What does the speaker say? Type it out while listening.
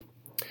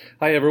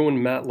Hi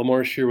everyone, Matt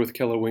Lamarche here with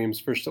Keller Williams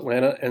First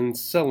Atlanta and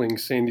Selling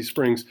Sandy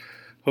Springs.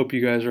 Hope you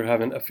guys are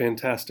having a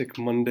fantastic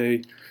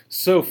Monday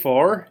so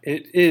far.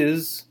 It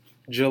is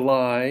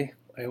July,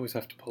 I always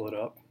have to pull it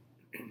up,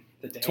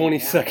 The day,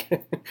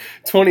 22nd,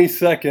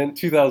 22nd,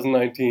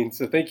 2019.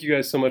 So thank you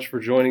guys so much for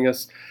joining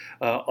us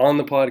on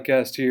the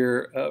podcast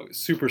here.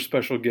 Super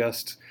special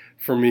guest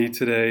for me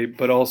today,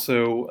 but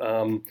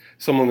also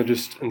someone that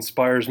just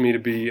inspires me to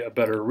be a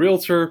better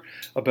realtor,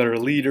 a better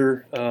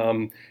leader.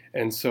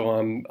 And so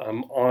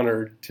I'm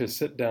honored to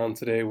sit down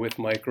today with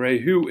Mike Ray,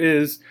 who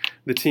is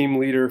the team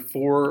leader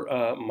for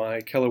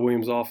my Keller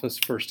Williams office,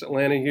 First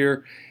Atlanta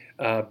here,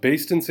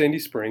 based in Sandy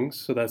Springs.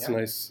 So that's a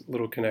nice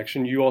little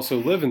connection. You also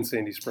live in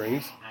Sandy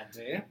Springs. I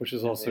do. Which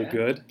is also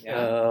good.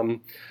 Yeah.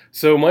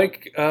 So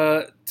Mike,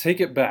 take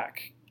it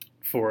back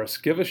for us.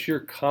 Give us your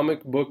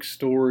comic book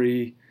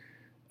story,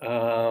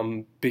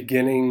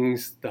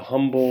 beginnings, the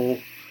humble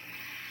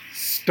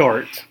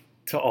start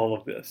to all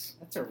of this.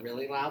 That's a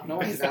really loud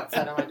noise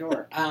outside of my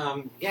door.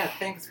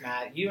 Thanks,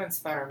 Matt. You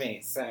inspire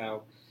me,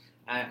 so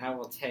I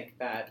will take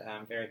that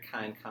very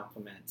kind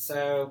compliment.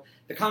 So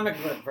the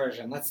comic book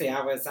version, let's see,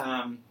 I was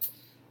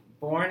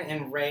born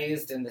and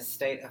raised in the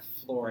state of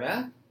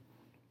Florida,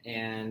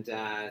 and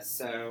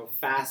so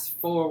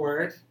fast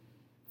forward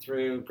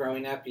through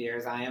growing up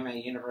years, I am a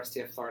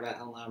University of Florida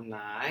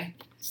alumni.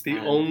 It's the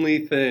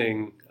only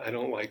thing I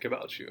don't like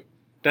about you.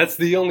 That's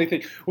the only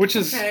thing, which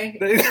is... Okay,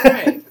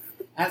 right.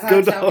 As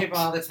I tell people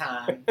all the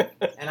time,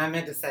 and I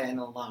meant to say an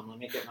alum, let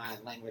me get my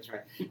language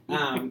right.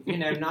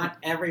 Not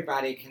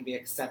everybody can be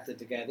accepted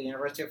to go to the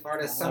University of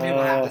Florida. Some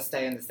people have to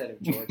stay in the state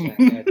of Georgia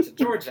and go to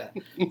Georgia.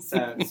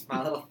 So it's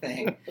my little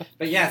thing.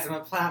 But yes, I'm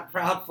a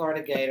proud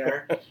Florida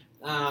Gator.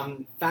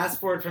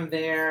 Fast forward from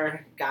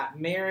there, got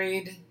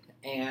married,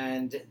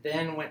 and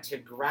then went to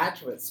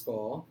graduate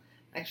school.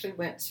 Actually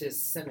went to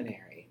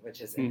seminary,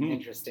 which is an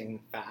interesting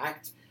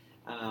fact.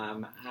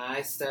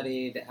 I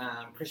studied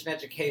Christian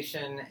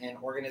education and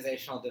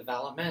organizational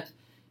development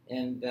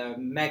in the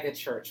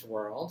megachurch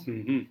world.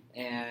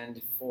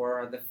 And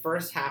for the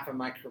first half of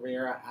my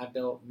career, I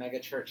built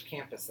megachurch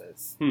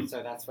campuses.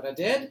 So that's what I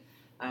did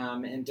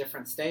in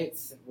different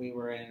states. We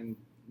were in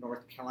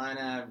North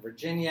Carolina,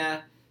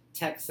 Virginia,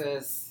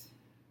 Texas,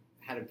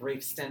 had a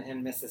brief stint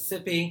in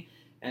Mississippi,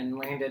 and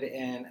landed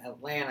in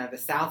Atlanta, the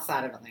south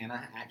side of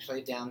Atlanta,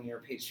 actually down near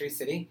Peachtree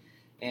City,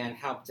 and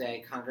helped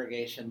a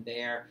congregation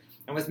there.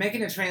 And was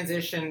making a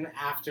transition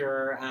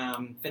after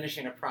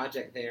finishing a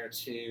project there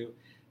to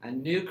a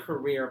new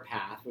career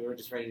path. We were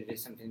just ready to do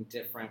something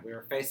different. We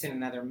were facing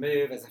another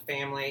move as a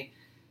family,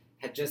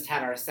 had just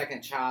had our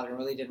second child and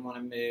really didn't want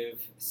to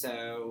move.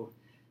 So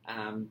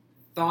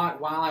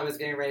thought while I was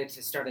getting ready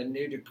to start a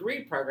new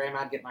degree program,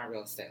 I'd get my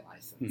real estate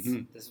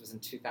license. This was in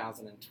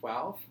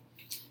 2012.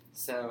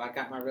 So I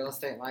got my real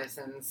estate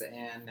license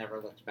and never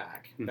looked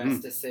back.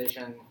 Best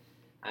decision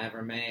I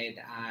ever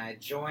made. I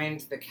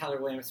joined the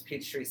Keller Williams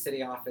Peachtree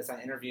City office. I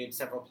interviewed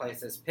several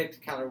places,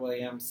 picked Keller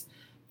Williams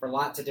for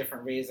lots of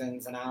different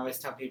reasons. And I always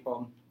tell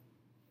people,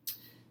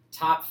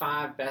 top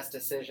 5 best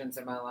decisions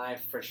in my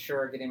life, for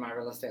sure getting my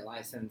real estate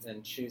license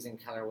and choosing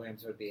Keller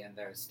Williams would be in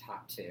those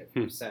top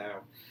 2. So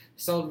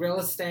sold real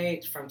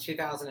estate from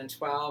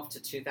 2012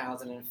 to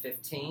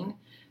 2015.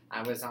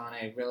 I was on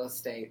a real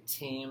estate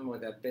team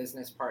with a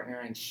business partner,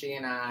 and she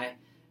and I,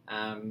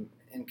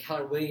 in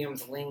Keller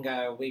Williams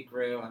lingo, we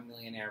grew a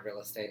millionaire real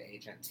estate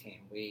agent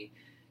team. We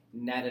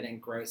netted and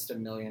grossed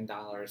 $1 million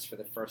for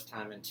the first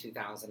time in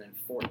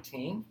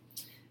 2014,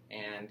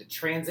 and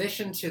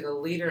transitioned to the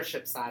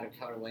leadership side of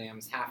Keller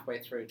Williams halfway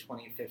through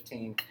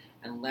 2015,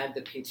 and led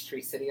the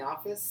Peachtree City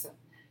office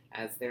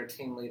as their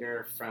team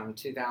leader from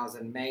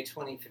May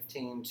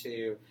 2015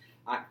 to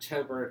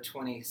October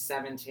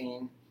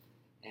 2017.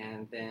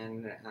 And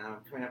then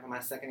coming up on my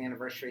second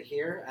anniversary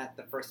here at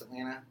the First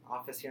Atlanta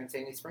office here in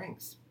Sandy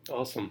Springs.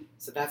 Awesome.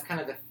 So that's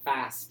kind of the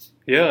fast.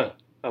 Yeah,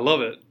 I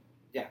love it.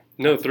 Yeah.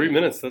 No, 3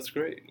 minutes. That's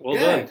great. Well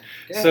done.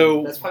 Good.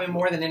 So that's probably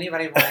more than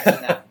anybody wants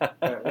to know.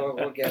 But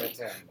we'll give it to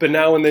them. But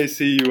now when they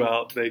see you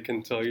out, they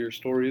can tell your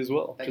story as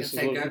well. They can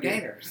say, "Go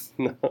Gators."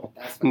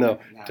 No,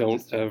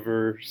 don't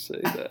ever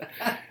say that.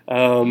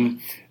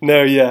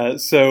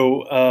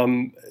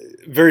 So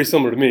very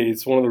similar to me.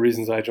 It's one of the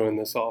reasons I joined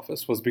this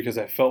office was because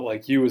I felt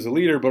like you as a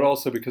leader, but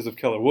also because of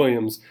Keller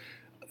Williams.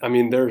 I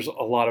mean, there's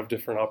a lot of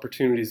different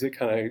opportunities that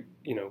kind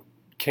of,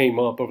 came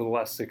up over the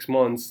last 6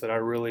 months that I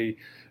really,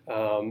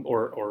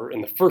 or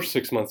in the first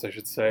 6 months, I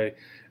should say,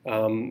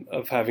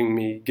 of having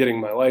me getting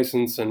my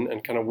license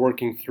and kind of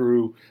working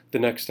through the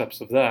next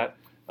steps of that.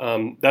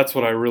 That's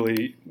what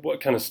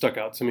kind of stuck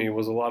out to me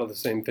was a lot of the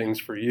same things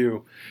for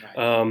you.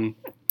 Right.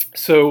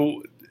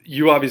 So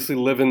you obviously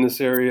live in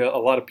this area. A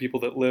lot of people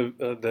that live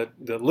that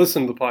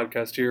listen to the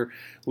podcast here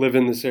live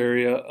in this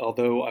area.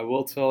 Although I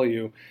will tell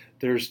you,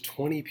 there's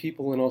 20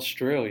 people in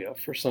Australia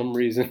for some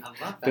reason.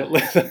 I love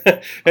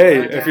that. Hey,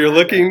 if you're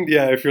looking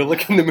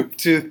to move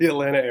to the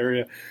Atlanta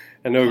area,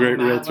 I know a great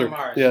realtor.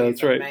 Yeah,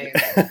 that's right.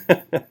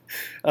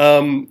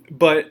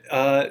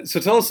 So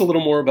tell us a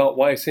little more about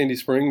why Sandy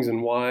Springs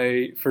and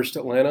why First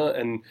Atlanta,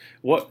 and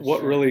what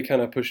really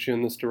kind of pushed you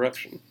in this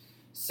direction.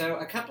 So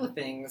a couple of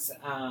things.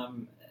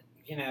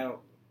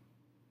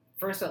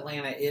 First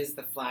Atlanta is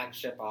the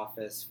flagship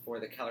office for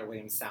the Keller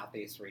Williams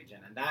Southeast region,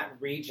 and that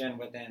region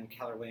within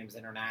Keller Williams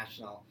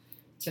International,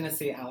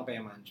 Tennessee,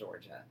 Alabama, and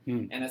Georgia.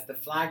 And as the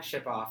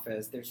flagship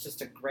office, there's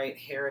just a great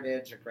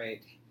heritage, a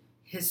great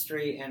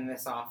history in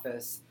this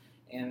office,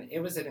 and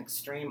it was an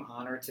extreme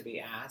honor to be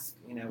asked.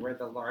 We're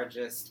the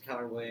largest.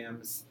 Keller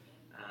Williams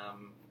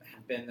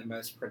have been the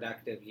most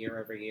productive year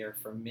over year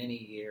for many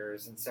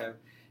years, and so,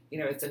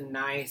 it's a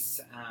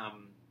nice...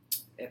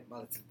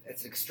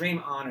 it's an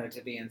extreme honor to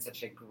be in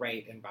such a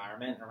great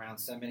environment around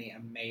so many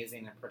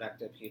amazing and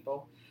productive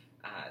people.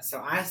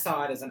 So I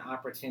saw it as an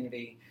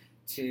opportunity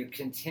to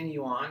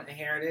continue on a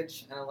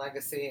heritage and a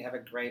legacy of a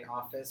great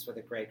office with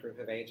a great group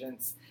of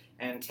agents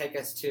and take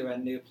us to a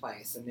new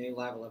place, a new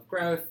level of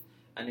growth,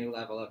 a new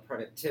level of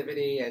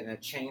productivity, and a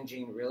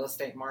changing real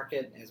estate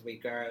market as we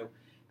go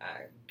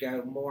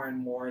more and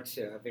more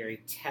to a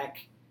very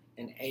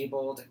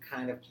tech-enabled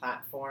kind of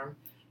platform.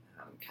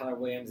 Keller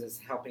Williams is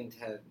helping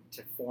to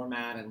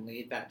format and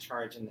lead that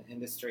charge in the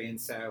industry. And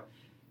so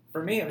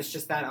for me, it was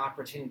just that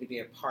opportunity to be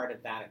a part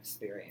of that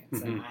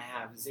experience. And I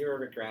have zero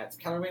regrets.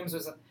 Keller Williams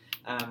was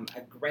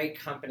a great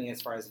company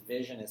as far as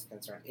vision is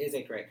concerned, is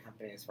a great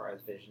company as far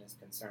as vision is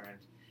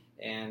concerned.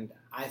 And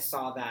I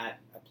saw that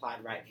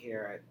applied right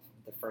here at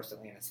the First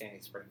Atlanta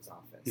Sandy Springs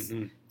office.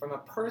 From a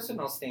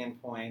personal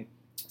standpoint,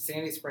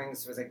 Sandy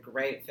Springs was a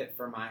great fit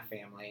for my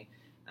family.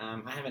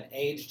 I have an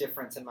age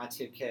difference in my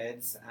two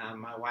kids.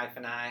 My wife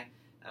and I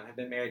have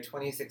been married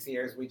 26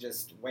 years. We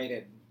just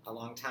waited a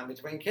long time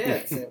between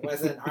kids. It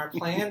wasn't our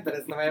plan, but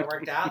it's the way it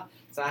worked out.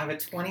 So I have a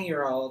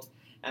 20-year-old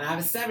and I have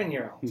a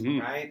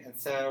 7-year-old, right? And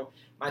so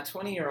my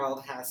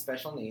 20-year-old has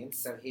special needs,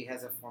 so he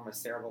has a form of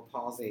cerebral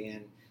palsy,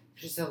 and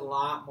there's just a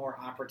lot more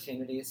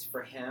opportunities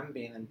for him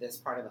being in this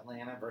part of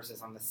Atlanta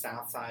versus on the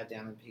south side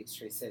down in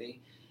Peachtree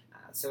City.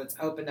 So it's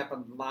opened up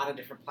a lot of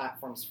different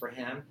platforms for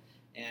him.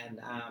 And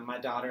my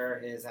daughter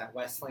is at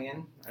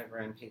Wesleyan over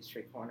in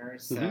Peachtree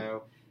Corners.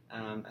 So,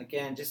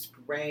 again, just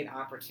great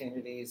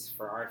opportunities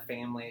for our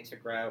family to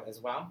grow as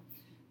well.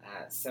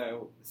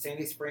 So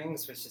Sandy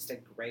Springs was just a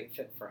great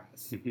fit for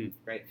us.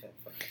 Great fit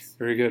for us.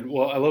 Very good.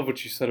 Well, I love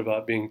what you said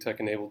about being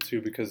tech-enabled,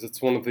 too, because it's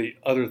one of the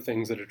other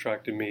things that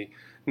attracted me,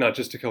 not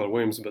just to Keller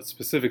Williams, but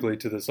specifically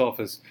to this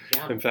office.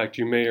 Yeah. In fact,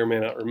 you may or may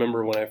not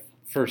remember when I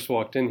first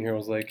walked in here, I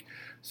was like,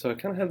 so I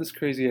kind of had this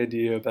crazy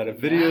idea about a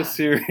video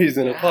series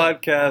and a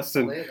podcast.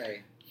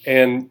 Absolutely.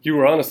 And you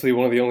were honestly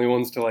one of the only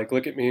ones to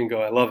look at me and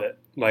go, I love it.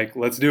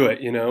 Let's do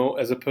it,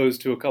 as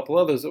opposed to a couple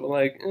others that were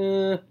like,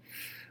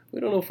 we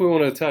don't know if we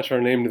want to attach our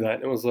name to that.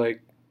 And it was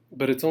like,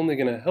 but it's only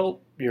going to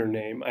help your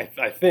name, I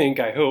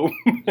hope.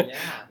 Yeah.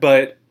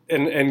 But,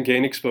 and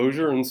gain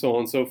exposure and so on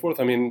and so forth.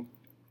 I mean,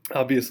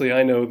 obviously,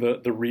 I know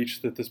the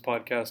reach that this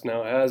podcast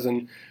now has,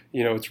 and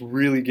it's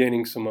really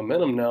gaining some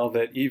momentum now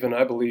that even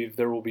I believe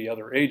there will be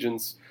other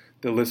agents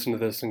that listen to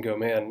this and go,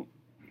 man,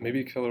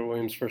 maybe Keller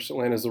Williams First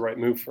Atlanta is the right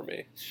move for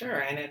me.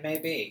 Sure, and it may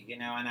be,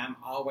 and I'm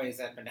always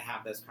open to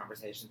have those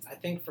conversations. I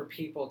think for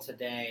people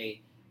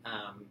today,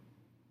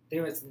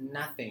 there is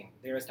not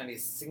a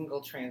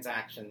single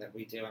transaction that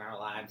we do in our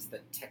lives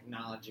that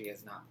technology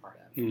is not part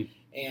of.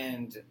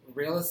 And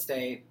real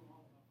estate,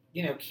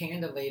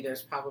 candidly,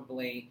 there's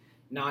probably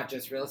not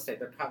just real estate,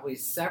 but probably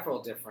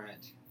several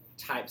different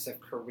types of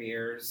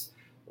careers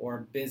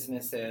or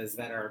businesses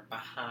that are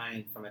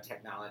behind from a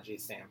technology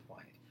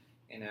standpoint.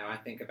 I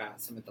think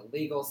about some of the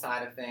legal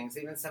side of things,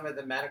 even some of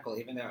the medical,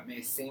 even though it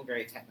may seem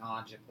very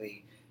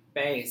technologically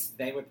based,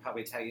 they would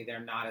probably tell you they're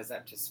not as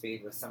up to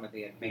speed with some of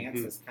the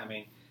advances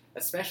coming,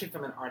 especially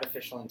from an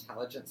artificial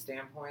intelligence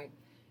standpoint.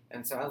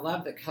 And so I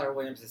love that Keller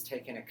Williams is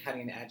taking a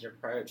cutting edge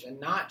approach and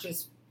not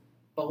just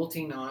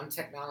bolting on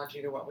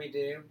technology to what we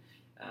do,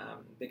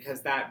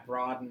 because that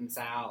broadens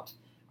out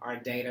our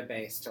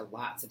database to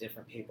lots of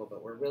different people.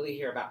 But we're really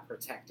here about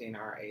protecting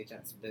our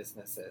agents'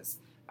 businesses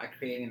by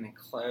creating an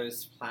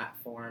enclosed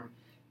platform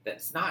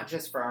that's not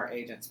just for our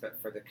agents, but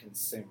for the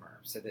consumer,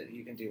 so that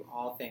you can do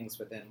all things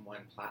within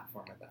one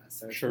platform with us.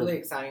 So it's a really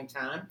exciting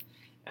time,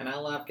 and I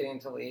love getting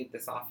to lead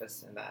this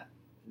office in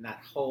that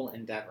whole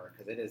endeavor,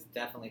 because it is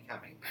definitely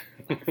coming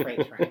like a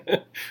freight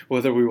train.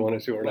 Whether we want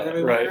it to or not. Whether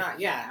we want it or not,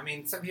 yeah. I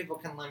mean, some people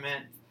can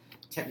limit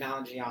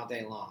technology all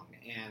day long,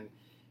 and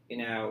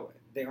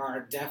there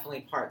are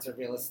definitely parts of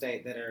real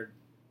estate that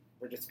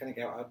we're just going to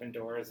go open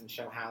doors and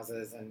show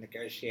houses and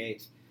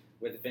negotiate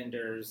with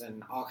vendors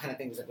and all kind of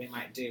things that we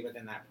might do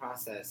within that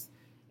process.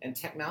 And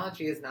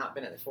technology has not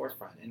been at the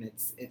forefront, and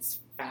it's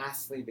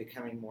fastly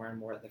becoming more and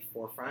more at the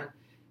forefront.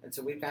 And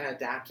so we've got to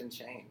adapt and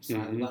change. So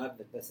I love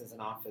that this is an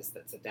office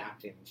that's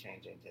adapting and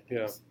changing to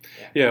things.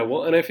 Yeah.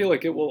 Well, and I feel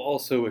like it will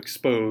also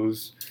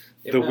expose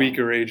the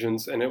weaker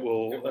agents, and it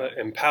will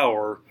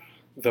empower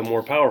the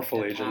more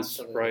powerful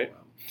agents, right?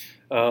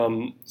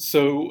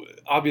 So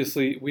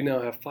obviously we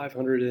now have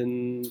 500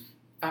 and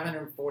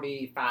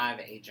 545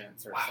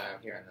 agents or so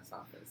here in this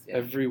office. Yeah.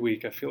 Every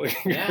week, I feel like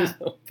Yeah.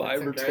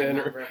 5 or That's a 10.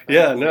 great number of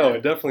Yeah, folks, no, yeah.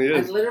 it definitely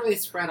is. And literally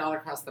spread all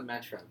across the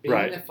metro. Being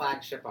Right. the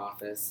flagship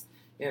office,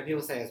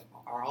 people say,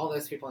 are all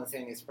those people in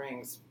Sandy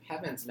Springs?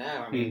 Heavens no.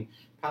 I mean,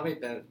 probably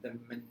the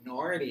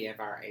minority of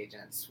our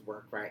agents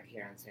work right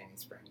here in Sandy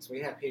Springs. We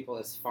have people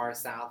as far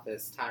south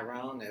as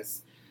Tyrone,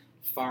 as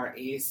far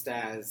east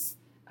as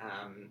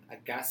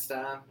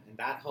Augusta, and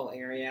that whole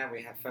area.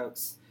 We have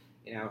folks,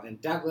 in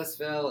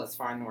Douglasville, as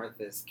far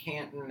north as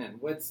Canton and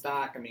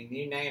Woodstock. I mean,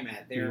 you name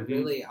it. They're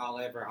really all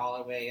over, all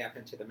the way up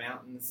into the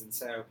mountains. And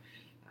so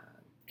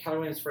Keller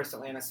Williams First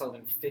Atlanta sold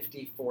in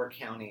 54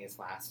 counties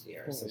last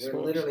year. So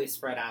we're literally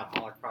spread out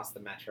all across the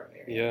metro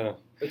area. Yeah.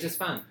 Which is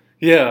fun.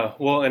 Yeah,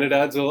 well, and it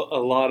adds a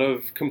lot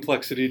of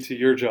complexity to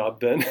your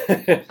job then.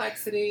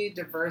 Complexity,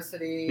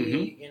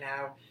 diversity,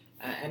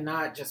 and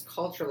not just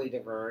culturally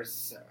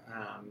diverse,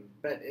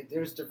 but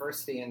there's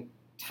diversity in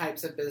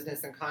types of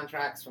business and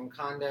contracts, from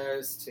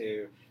condos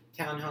to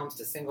townhomes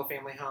to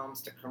single-family homes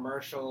to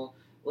commercial,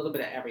 a little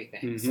bit of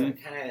everything. So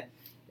it kind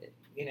of,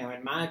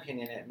 in my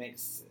opinion, it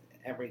makes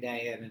every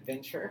day an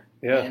adventure,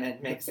 and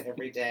it makes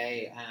every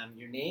day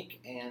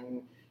unique,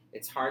 and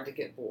it's hard to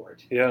get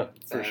bored. Yeah,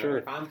 so for sure.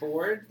 If I'm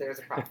bored, there's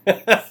a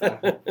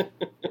problem.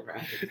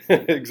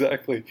 Right.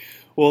 Exactly.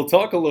 Well,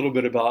 talk a little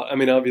bit about,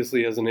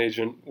 obviously as an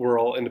agent, we're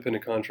all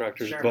independent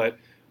contractors, Sure. but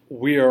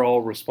we are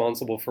all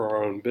responsible for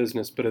our own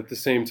business. But at the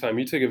same time,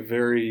 you take a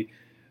very,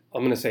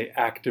 I'm going to say,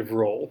 active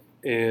role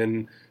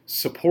in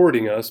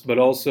supporting us, but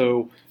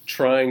also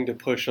trying to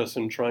push us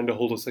and trying to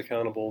hold us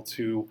accountable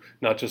to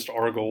not just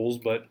our goals,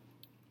 but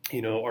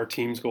our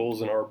team's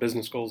goals and our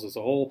business goals as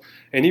a whole,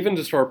 and even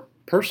just our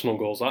personal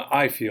goals,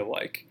 I feel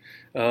like.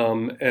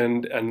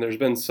 And there's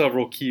been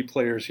several key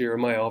players here in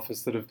my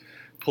office that have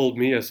pulled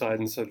me aside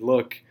and said,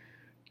 look,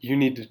 you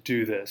need to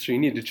do this, or you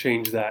need to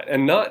change that.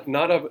 And not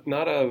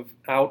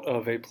out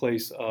of a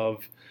place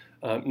of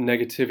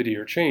negativity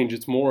or change.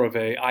 It's more of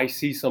a, I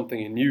see something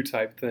in you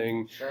type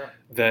thing. Sure.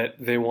 That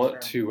they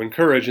want to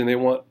encourage, and they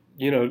want,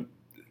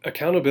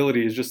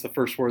 accountability is just the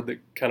first word that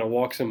kind of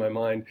walks in my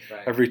mind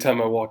every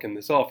time I walk in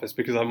this office,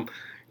 because I'm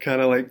kind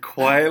of like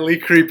quietly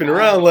creeping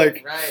around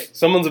like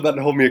someone's about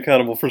to hold me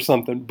accountable for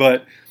something.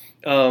 But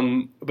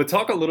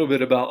talk a little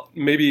bit about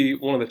maybe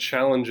one of the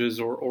challenges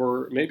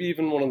or maybe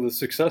even one of the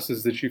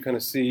successes that you kind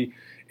of see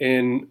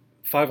in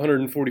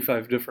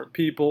 545 different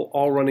people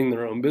all running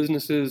their own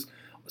businesses,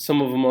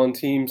 some of them on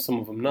teams, some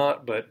of them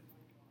not, but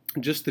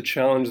just the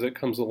challenge that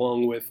comes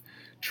along with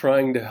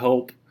trying to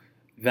help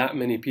that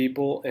many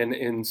people and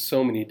in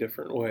so many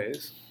different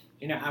ways.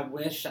 I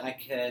wish I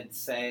could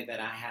say that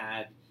I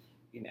had,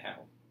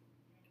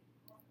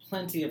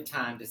 plenty of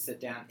time to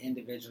sit down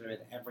individually with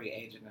every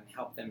agent and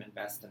help them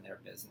invest in their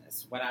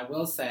business. What I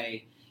will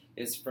say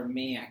is, for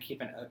me, I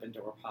keep an open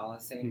door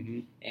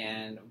policy.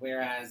 And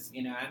whereas,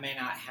 I may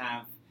not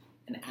have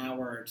an hour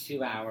or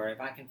 2 hour,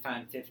 if I can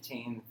find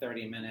 15,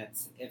 30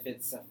 minutes, if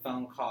it's a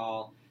phone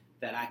call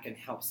that I can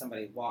help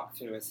somebody walk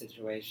through a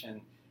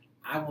situation,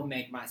 I will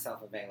make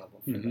myself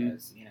available for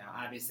those.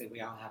 Obviously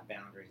we all have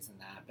boundaries in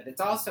that, but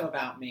it's also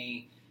about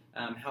me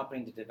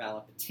helping to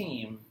develop a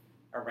team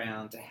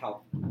around to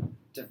help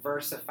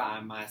diversify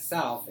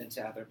myself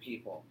into other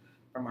people,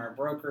 from our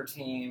broker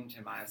team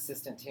to my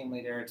assistant team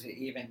leader to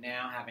even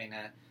now having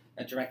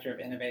a director of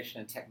innovation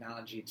and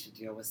technology to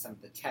deal with some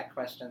of the tech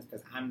questions,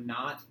 because I'm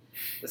not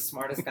the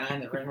smartest guy in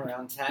the room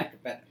around tech,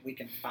 but we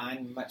can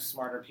find much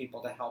smarter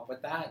people to help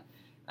with that.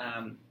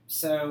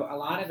 So a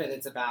lot of it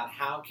is about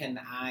how can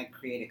I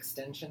create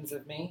extensions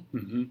of me.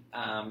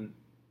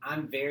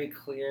 I'm very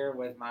clear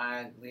with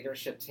my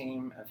leadership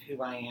team of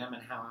who I am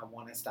and how I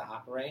want us to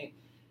operate.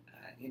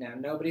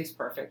 Nobody's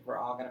perfect. We're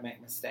all going to make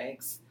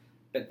mistakes,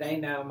 but they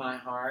know my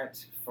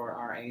heart for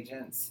our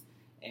agents,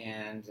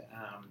 and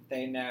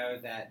they know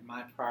that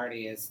my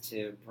priority is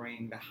to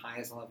bring the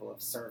highest level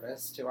of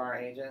service to our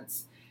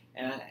agents.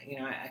 And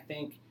I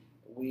think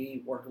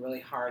we work really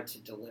hard to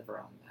deliver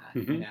on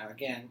that.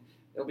 Again,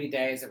 there'll be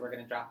days that we're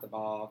going to drop the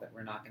ball, that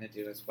we're not going to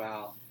do as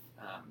well.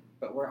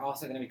 But we're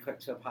also going to be quick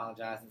to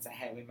apologize and say,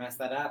 hey, we messed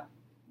that up.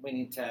 We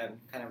need to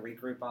kind of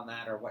regroup on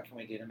that, or what can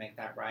we do to make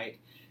that right?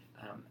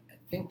 I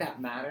think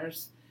that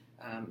matters.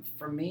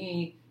 For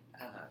me,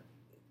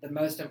 the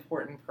most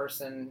important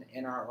person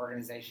in our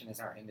organization is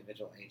our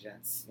individual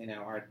agents.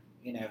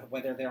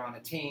 Whether they're on a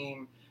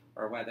team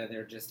or whether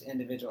they're just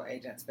individual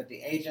agents. But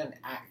the agent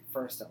at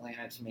First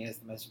Atlanta, to me, is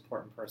the most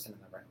important person in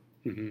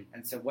the room.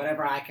 And so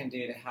whatever I can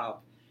do to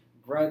help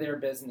grow their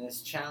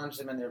business, challenge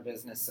them in their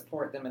business,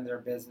 support them in their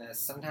business.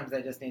 Sometimes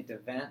they just need to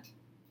vent.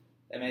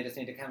 They may just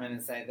need to come in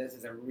and say, this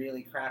is a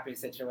really crappy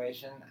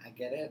situation. I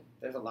get it.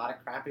 There's a lot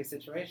of crappy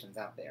situations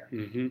out there.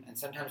 And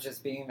sometimes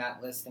just being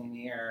that listening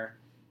ear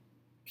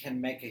can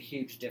make a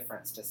huge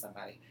difference to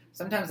somebody.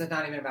 Sometimes it's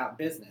not even about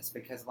business,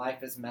 because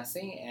life is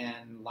messy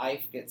and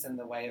life gets in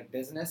the way of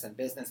business and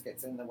business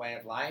gets in the way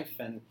of life,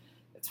 and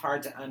it's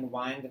hard to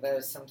unwind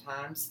those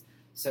sometimes.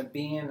 So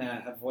being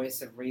a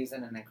voice of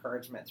reason and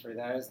encouragement through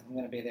those, I'm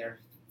going to be there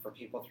for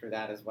people through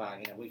that as well.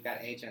 We've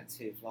got agents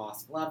who've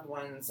lost loved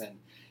ones and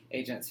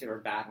agents who are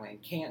battling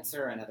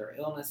cancer and other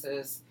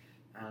illnesses.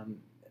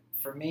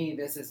 For me,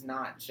 this is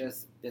not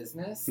just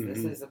business. Mm-hmm.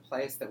 This is a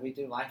place that we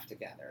do life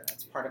together.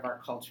 That's part of our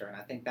culture, and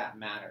I think that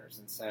matters.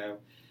 And so,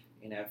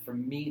 for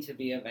me to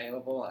be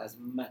available as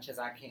much as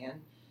I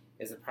can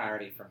is a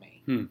priority for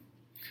me.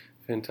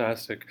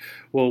 Fantastic.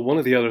 Well, one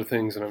of the other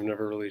things, and I've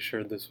never really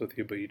shared this with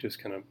you, but you just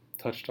kind of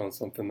touched on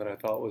something that I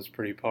thought was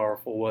pretty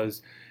powerful,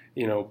 was,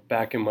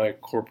 back in my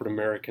corporate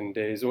American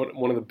days,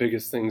 one of the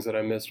biggest things that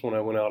I missed when I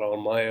went out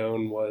on my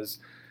own was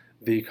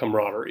the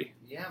camaraderie.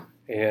 Yeah.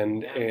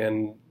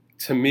 And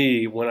to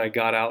me, when I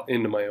got out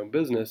into my own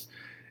business,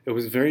 it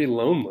was very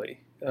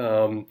lonely.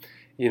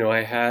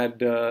 I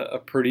had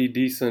a pretty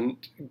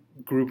decent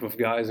group of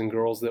guys and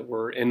girls that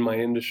were in my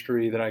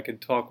industry that I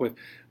could talk with,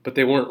 but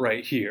they weren't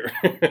right here.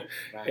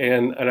 Right.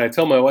 And I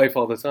tell my wife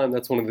all the time,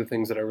 that's one of the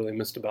things that I really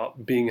missed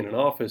about being in an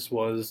office,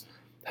 was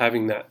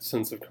having that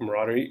sense of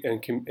camaraderie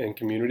and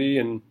community.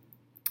 And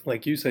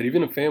like you said,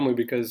 even a family,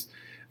 because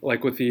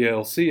like with the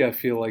ALC, I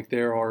feel like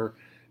there are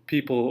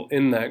people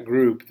in that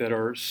group that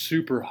are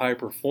super high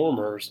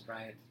performers,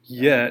 right.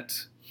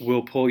 Yet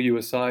will pull you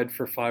aside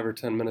for 5 or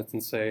 10 minutes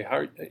and say,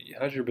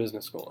 how's your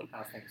business going?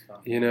 How's things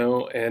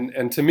going?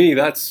 And to me,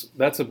 that's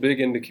a big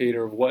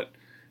indicator of what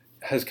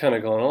has kind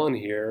of gone on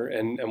here,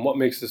 and what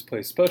makes this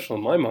place special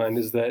in my mind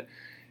is that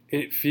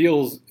it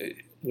feels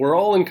we're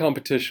all in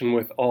competition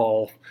with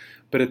all,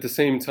 but at the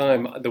same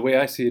time, the way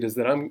I see it is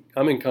that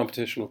I'm in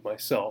competition with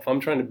myself. I'm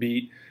trying to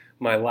beat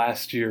my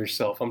last year's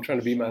self. I'm trying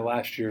to beat my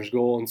last year's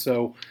goal. And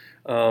so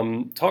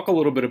talk a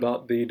little bit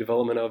about the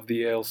development of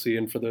the ALC,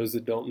 and for those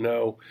that don't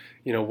know,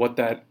 what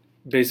that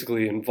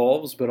basically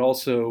involves, but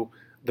also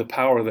the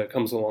power that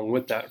comes along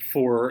with that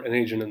for an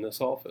agent in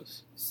this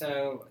office.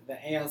 So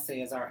the ALC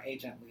is our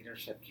Agent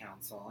Leadership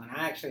Council, and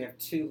I actually have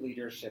 2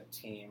 leadership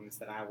teams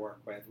that I work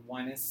with.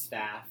 One is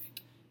staff,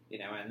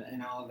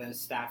 and all of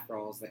those staff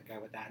roles that go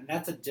with that. And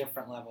that's a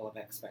different level of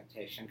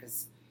expectation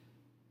because,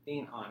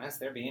 being honest,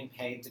 they're being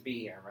paid to be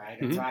here,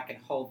 right? And so I can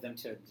hold them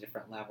to a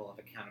different level of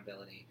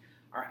accountability.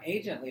 Our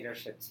agent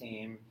leadership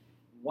team,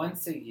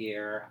 once a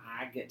year,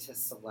 I get to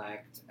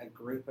select a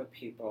group of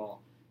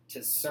people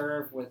to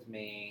serve with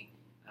me,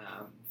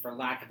 for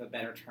lack of a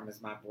better term,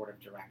 as my board of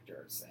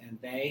directors. And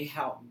they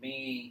help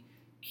me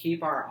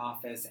keep our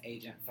office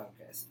agent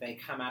focused. They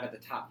come out of the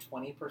top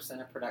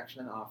 20% of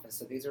production in the office.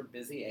 So these are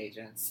busy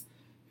agents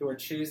who are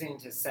choosing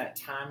to set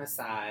time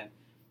aside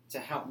to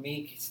help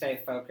me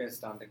stay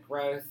focused on the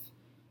growth,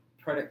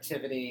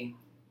 productivity,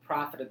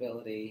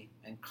 profitability,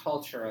 and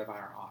culture of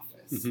our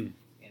office. Mm-hmm.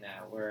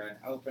 We're an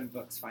open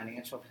books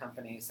financial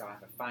company, so I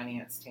have a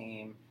finance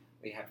team.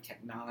 We have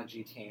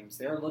technology teams.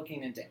 They're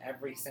looking into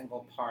every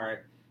single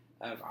part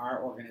of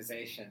our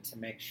organization to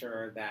make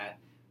sure that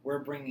we're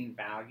bringing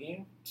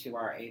value to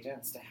our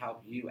agents to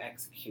help you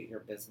execute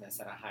your business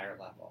at a higher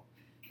level.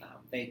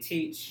 They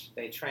teach,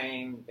 they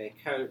train, they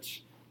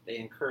coach, they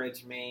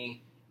encourage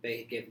me.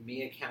 They give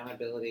me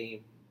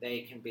accountability.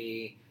 They can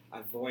be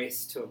a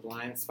voice to a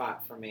blind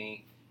spot for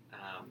me.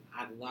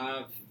 I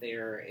love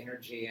their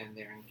energy and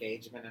their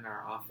engagement in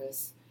our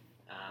office.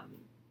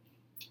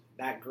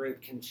 That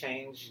group can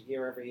change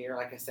year over year.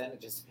 Like I said, it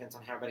just depends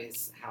on how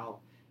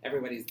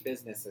everybody's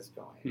business is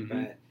going.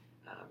 Mm-hmm. But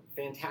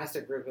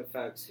fantastic group of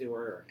folks who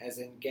are as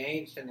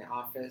engaged in the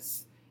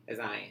office as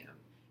I am.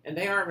 And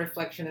they are a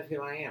reflection of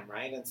who I am,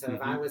 right? And so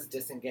if I was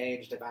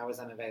disengaged, if I was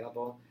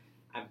unavailable,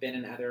 I've been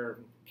in other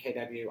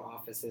KW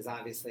offices.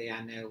 Obviously,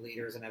 I know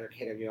leaders in other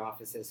KW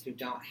offices who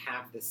don't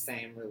have the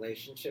same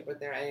relationship with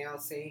their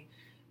ALC.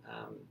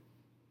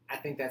 I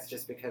think that's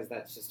just because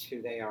that's just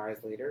who they are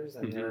as leaders,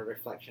 and they're a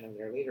reflection of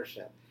their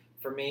leadership.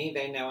 For me,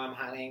 they know I'm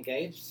highly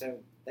engaged, so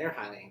they're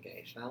highly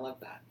engaged, and I love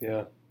that.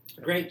 Yeah.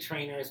 Great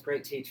trainers,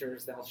 great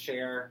teachers. They'll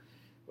share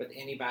with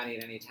anybody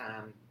at any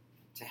time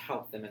to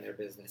help them in their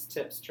business.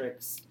 Tips,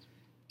 tricks,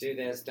 do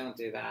this, don't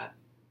do that.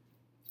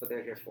 That's what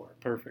they're here for.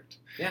 Perfect.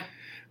 Yeah.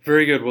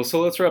 Very good. Well, so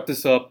let's wrap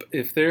this up.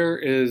 If there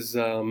is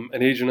an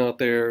agent out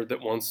there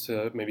that wants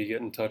to maybe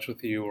get in touch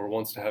with you or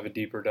wants to have a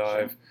deeper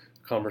dive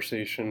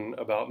conversation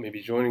about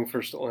maybe joining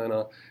First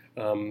Atlanta,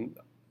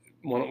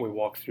 why don't we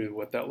walk through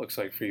what that looks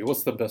like for you?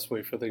 What's the best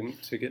way for them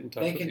to get in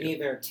touch with you? They can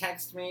either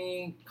text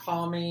me,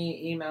 call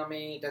me, email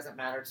me. It doesn't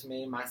matter to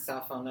me. My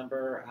cell phone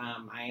number,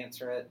 I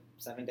answer it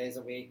 7 days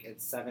a week.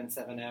 It's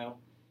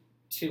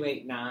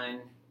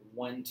 770-289-1273,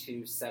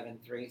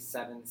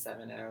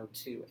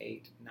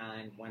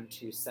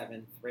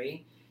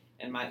 770-289-1273.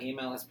 And my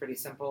email is pretty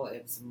simple.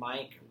 It's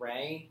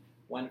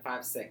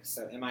MikeRay156.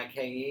 So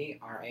MikeRay,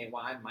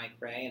 Mike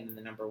Ray, and then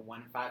the number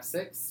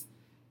 156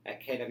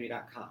 at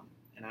kw.com.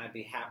 And I'd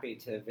be happy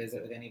to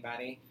visit with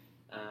anybody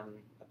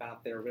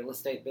about their real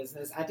estate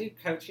business. I do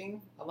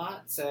coaching a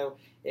lot, so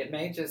it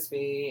may just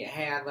be,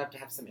 hey, I'd love to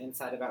have some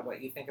insight about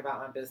what you think about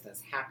my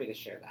business. Happy to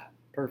share that.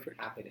 Perfect.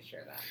 Happy to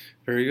share that.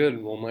 Very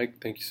good. Well, Mike,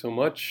 thank you so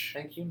much.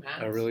 Thank you,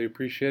 Matt. I really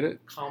appreciate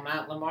it. Call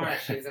Matt Lamar.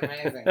 She's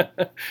amazing.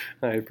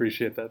 I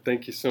appreciate that.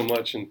 Thank you so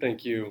much, and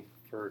thank you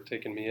for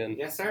taking me in.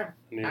 Yes, sir.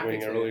 I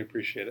really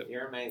appreciate it.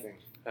 You're amazing.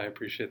 I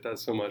appreciate that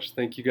so much.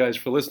 Thank you guys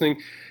for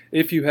listening.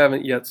 If you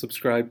haven't yet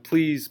subscribed,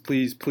 please,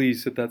 please,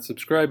 please hit that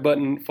subscribe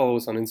button. Follow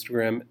us on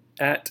Instagram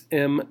at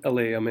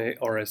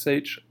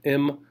MLAMARSH,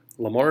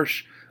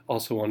 MLamarche.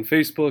 Also on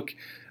Facebook.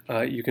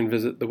 You can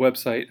visit the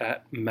website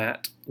at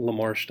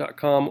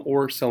mattlamarche.com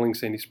or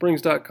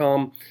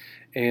sellingsandysprings.com.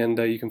 And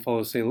you can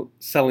follow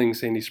Selling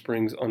Sandy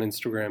Springs on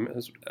Instagram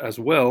as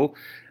well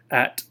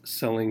at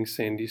Selling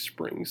Sandy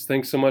Springs.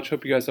 Thanks so much.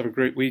 Hope you guys have a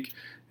great week,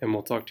 and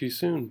we'll talk to you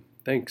soon.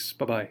 Thanks.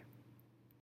 Bye-bye.